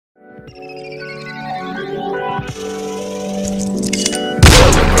Голограмма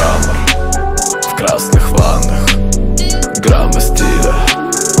в красных ваннах, граммы стиля,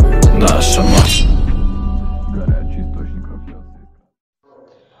 наша мать. Горячий источник радиации.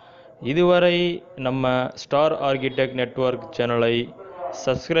 இதுவரை நம்ம star architect network சேனலை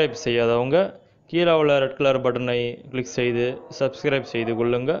சப்ஸ்கிரைப் செய்யாதவங்க கீழே உள்ள ரெட் கலர் பட்டனை கிளிக் செய்து சப்ஸ்கிரைப் செய்து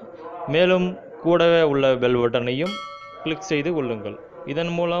கொள்ளுங்கள். மேலும் கூடவே உள்ள பெல் பட்டனையும் கிளிக் செய்து கொள்ளுங்கள்.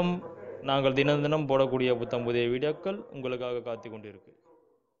 இதன் மூலம் நாங்கள் தினம் தினம் போடக்கூடிய புதிய வீடியோக்கள் உங்களுக்காக காத்து கொண்டிருக்கு.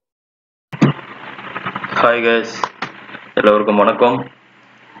 ஹாய் கைஸ், எல்லோருக்கும் வணக்கம்.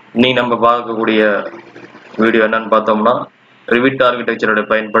 இன்னைக்கு நம்ம பார்க்கக்கூடிய வீடியோ என்னன்னு பார்த்தோம்னா, ரிவிட் ஆர்கிடெக்சரோட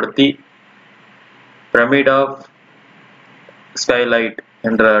பயன்படுத்தி பிரமிட் ஆஃப் ஸ்கைலைட்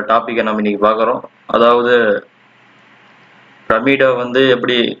என்ற டாப்பிக்கை நம்ம இன்னைக்கு பார்க்குறோம். அதாவது பிரமிடை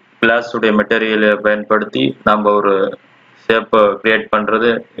எப்படி கிளாஸ் உடைய மெட்டீரியலை பயன்படுத்தி நம்ம ஒரு ஷேப்பை கிரியேட் பண்ணுறது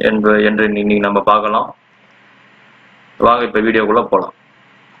என்று இன்னைக்கு நம்ம பார்க்கலாம். வாங்க இப்போ வீடியோக்குள்ளே போகலாம்.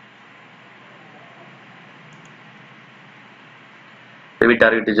 ரிவிட்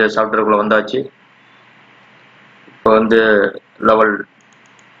ஆர்கிடெக்சர் சாஃப்ட்வேருக்குள்ளே வந்தாச்சு. இப்போ லெவல்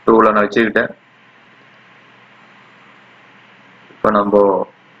 2ல் நான் வச்சுக்கிட்டேன். இப்போ நம்ம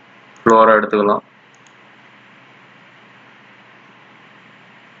ஃப்ளோரை எடுத்துக்கலாம்.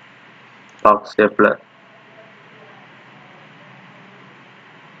 பாக்ஸ் ஷேப்பில்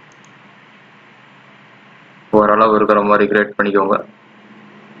ஓரளவு இருக்கிற மாதிரி கிரியேட் பண்ணிக்கோங்க.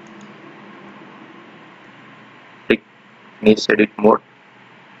 Finish edit mode.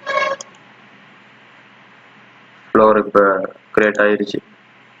 ஃப்ளோர் இப்போ கிரியேட் ஆயிடுச்சு.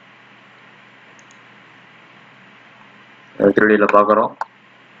 3Dல பார்க்குறோம்.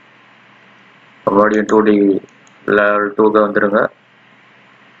 மறுபடியும் 2D லெவல் 2க்கு வந்துடுங்க.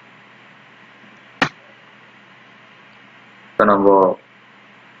 இப்போ நம்ம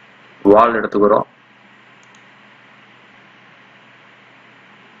வால் எடுத்துக்கிறோம்.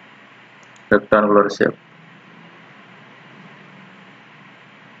 Rectangular shape.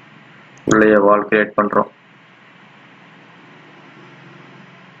 உள்ளே வால் கிரியேட் பண்ணுறோம்.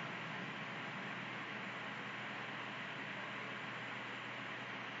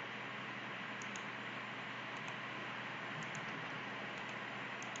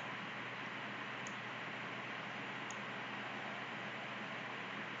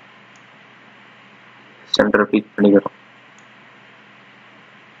 சென்டர் பிக் பண்ணிக்கிறோம்.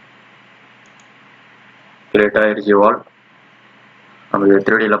 கிரியேட் ஆயிடுச்சு வால். நம்ம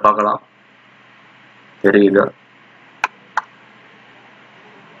 3Dல பார்க்கலாம். தெரியுது.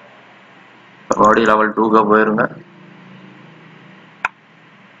 பாடி லெவல் 2க்கு போயிருங்க.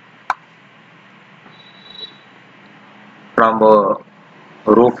 நம்ம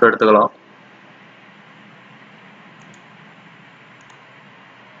ரூஃப் எடுத்துக்கலாம்.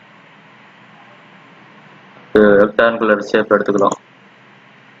 ரெக்டாங்குலர் ஷேப் எடுத்துக்கலாம்.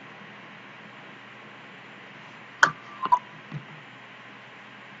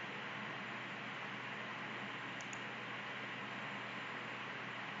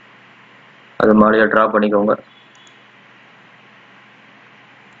 அது மாதிரியே ட்ரா பண்ணிக்கோங்க.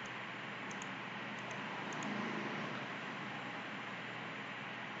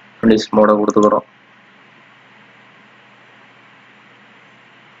 ஃபினிஷ் மோட கொடுத்துக்கிறோம்.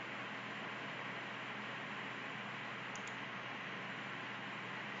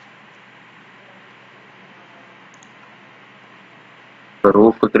 இப்போ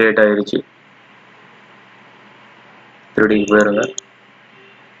ரூஃப் கிரியேட் ஆயிடுச்சு. 3Dக்கு போயிருங்க.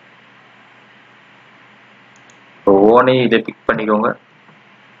 இப்போ ஓனி இதை பிக் பண்ணிக்கோங்க.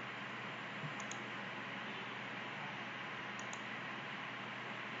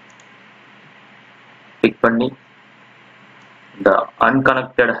 பிக் பண்ணி இந்த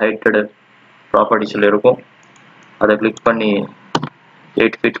அன்கனெக்டட் ஹைட்டட் ப்ராப்பர்ட்டிஸில் இருக்கும். அதை கிளிக் பண்ணி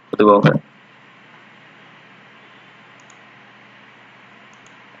 8 ஃபீட்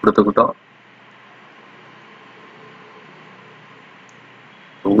கொடுத்துக்கிட்டோம்.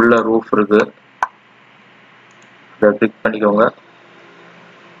 உள்ள ரூஃப் இருக்கு. இதை கிளிக் பண்ணிக்கோங்க.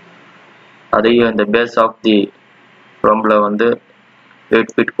 அதையும் இந்த பேஸ் ஆஃப் தி ரம்பில்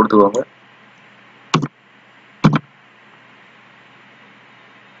 8 ஃபீட் கொடுத்துக்கோங்க.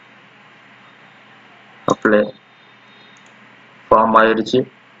 அப்ளை ஃபார்ம் ஆயிடுச்சு.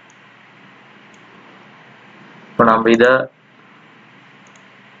 இப்போ நம்ம இதை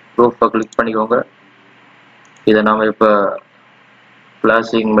ரூஃபை கிளிக் பண்ணிக்கோங்க. இதை நாம் இப்போ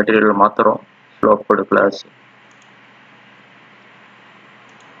கிளாசிங் மெட்டீரியல் மாற்றுறோம். ஸ்லோப்போட கிளாஸ்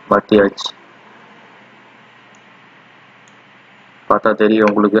மாற்றியாச்சு. பார்த்தா தெரியும்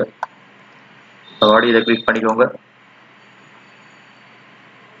உங்களுக்கு. பாடி இதை கிளிக் பண்ணிக்கோங்க.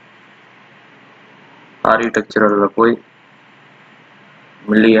 ஆர்கிடெக்சரல்ல போய்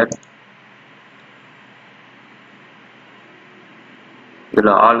மில்லியன்,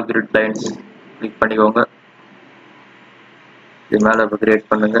 இதில் ஆல் கிரிட் லைன்ஸ் கிளிக் பண்ணிக்கோங்க. இது மேலே இப்போ கிரியேட்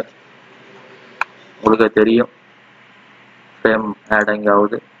பண்ணுங்க. உங்களுக்கு தெரியும் ஃப்ரேம் ஆட் அங்கே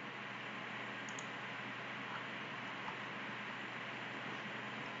ஆகுது.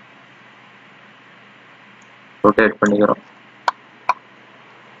 ரொட்டேட் பண்ணிக்கிறோம்.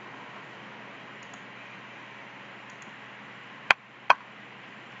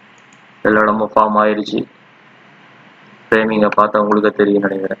 எல்லா இடமும் ஃபார்ம் ஆயிடுச்சு. ஃப்ரேமிங்கை பார்த்தா உங்களுக்கு தெரியும்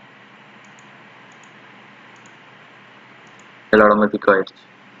நினைக்கிறேன். எல்லா இடமும் திக் ஆயிடுச்சு.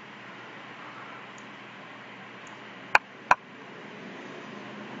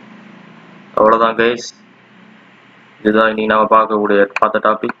 அவ்வளோதான் கைஸ். இதுதான் இன்னைக்கு நம்ம பார்த்த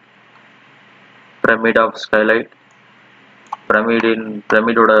டாபிக், பிரமிட் ஆஃப் ஸ்கைலைட்.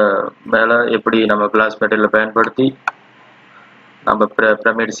 பிரமிடோட மேலே எப்படி நம்ம கிளாஸ் மெட்டீரியலை பயன்படுத்தி நம்ம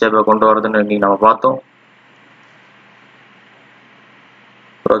பிரமிட் ஷேப்பை கொண்டு வரதுன்னு இன்னைக்கு நம்ம பார்த்தோம்.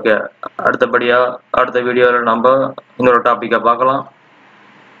 ஓகே, அடுத்த வீடியோவில் நம்ம இன்னொரு டாப்பிக்கை பார்க்கலாம்.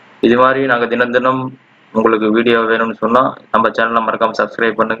 இது மாதிரி நாங்கள் தினம் தினம் உங்களுக்கு வீடியோ வேணும்னு சொன்னால் நம்ம சேனலை மறக்காமல்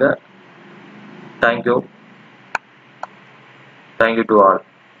சப்ஸ்கிரைப் பண்ணுங்கள். Thank you to all.